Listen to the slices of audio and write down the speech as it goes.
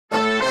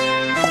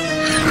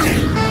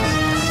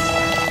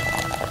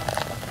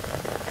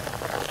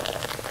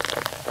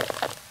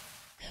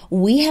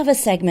We have a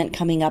segment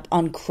coming up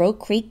on Crow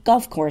Creek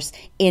Golf Course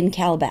in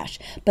Calabash,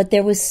 but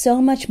there was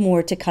so much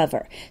more to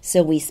cover,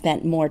 so we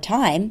spent more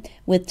time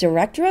with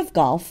Director of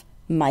Golf,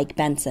 Mike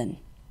Benson.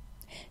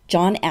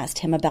 John asked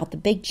him about the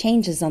big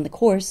changes on the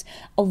course,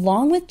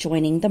 along with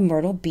joining the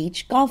Myrtle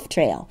Beach Golf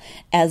Trail,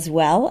 as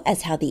well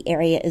as how the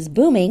area is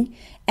booming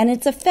and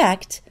its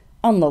effect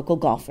on local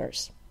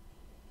golfers.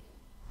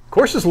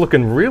 Course is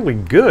looking really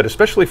good,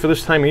 especially for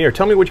this time of year.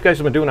 Tell me what you guys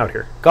have been doing out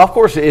here. Golf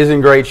course is in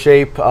great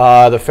shape.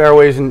 The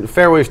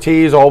fairways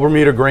tees, all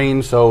Bermuda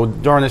greens, so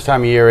during this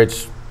time of year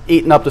it's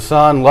eating up the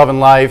sun,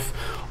 loving life.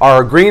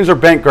 Our greens are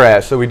bent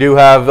grass, so we do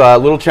have a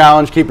little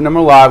challenge keeping them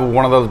alive. We're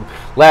one of the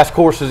last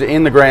courses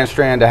in the Grand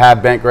Strand to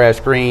have bent grass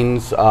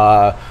greens.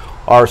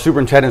 Our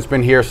superintendent's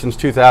been here since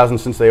 2000,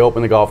 since they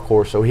opened the golf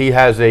course, so he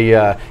has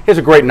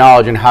a great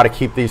knowledge in how to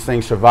keep these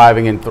things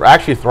surviving and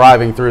actually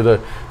thriving through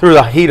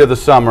the heat of the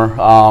summer.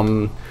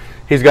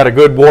 He's got a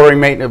good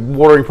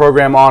watering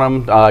program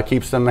on them,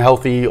 keeps them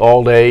healthy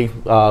all day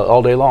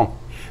long.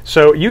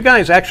 So you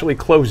guys actually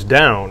closed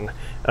down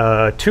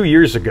 2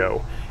 years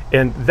ago.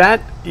 And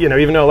that, you know,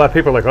 even though a lot of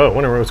people are like, oh, I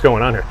wonder what's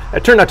going on here,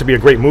 it turned out to be a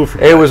great move for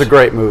you guys. It was a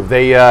great move.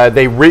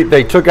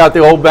 They took out the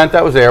old bent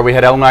that was there. We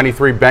had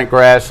L93 bent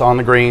grass on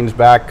the greens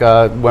back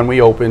when we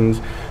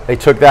opened. They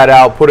took that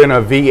out, put in a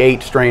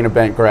V8 strain of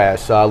bent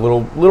grass, a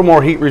little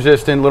more heat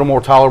resistant, a little more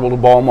tolerable to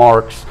ball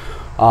marks,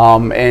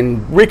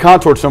 and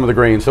recontoured some of the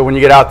greens. So when you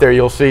get out there,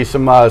 you'll see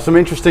some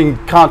interesting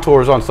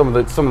contours on some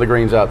of the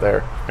greens out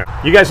there.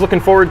 You guys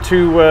looking forward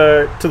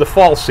to the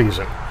fall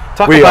season?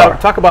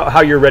 Talk about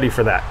how you're ready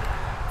for that.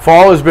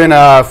 Fall's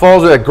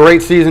a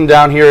great season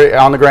down here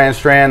on the Grand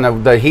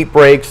Strand. The heat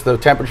breaks, the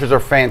temperatures are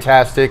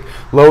fantastic,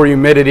 lower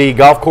humidity,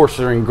 golf courses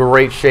are in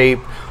great shape.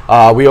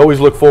 We always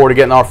look forward to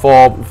getting our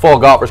fall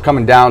golfers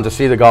coming down to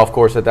see the golf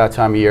course at that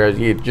time of year.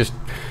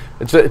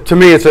 To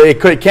me,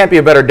 it can't be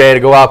a better day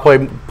to go out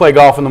play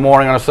golf in the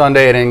morning on a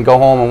Sunday and then go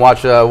home and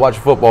watch a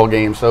football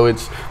game. So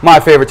it's my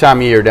favorite time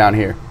of year down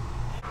here.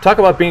 Talk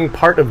about being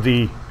part of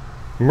the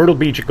Myrtle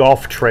Beach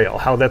Golf Trail,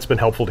 how that's been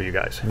helpful to you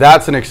guys.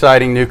 That's an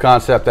exciting new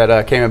concept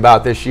that came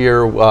about this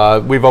year.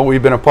 We've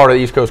been a part of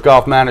the East Coast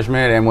Golf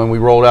Management, and when we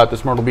rolled out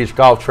this Myrtle Beach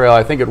Golf Trail,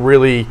 I think it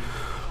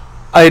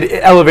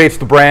elevates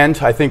the brand.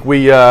 I think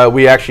we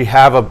actually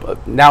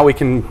have now we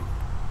can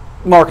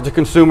market to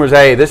consumers,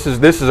 hey, this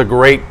is a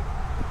great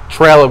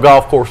trail of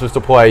golf courses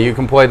to play. You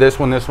can play this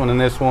one, and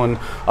this one.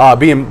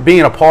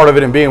 Being a part of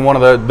it and being one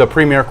of the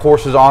premier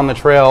courses on the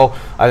trail,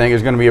 I think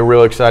is going to be a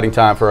real exciting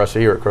time for us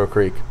here at Crow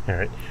Creek. All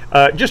right.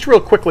 Just real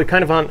quickly,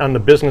 kind of on the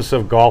business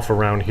of golf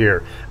around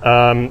here,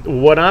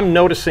 what I'm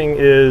noticing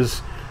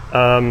is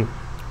the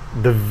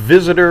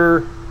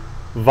visitor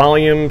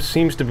volume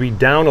seems to be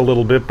down a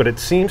little bit, but it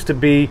seems to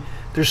be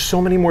there's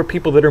so many more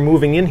people that are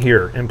moving in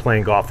here and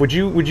playing golf. Would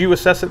you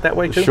assess it that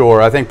way too?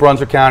 Sure. I think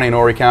Brunswick County and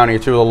Horry County are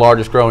two of the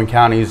largest growing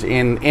counties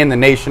in the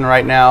nation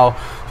right now.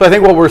 So I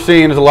think what we're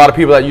seeing is a lot of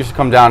people that used to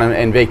come down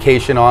and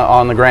vacation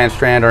on the Grand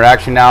Strand are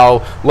actually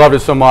now loved it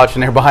so much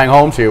and they're buying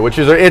homes here, which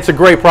is it's a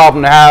great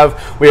problem to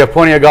have. We have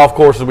plenty of golf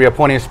courses. We have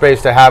plenty of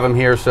space to have them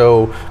here.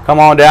 So come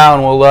on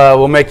down.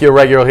 We'll make you a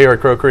regular here at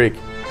Crow Creek.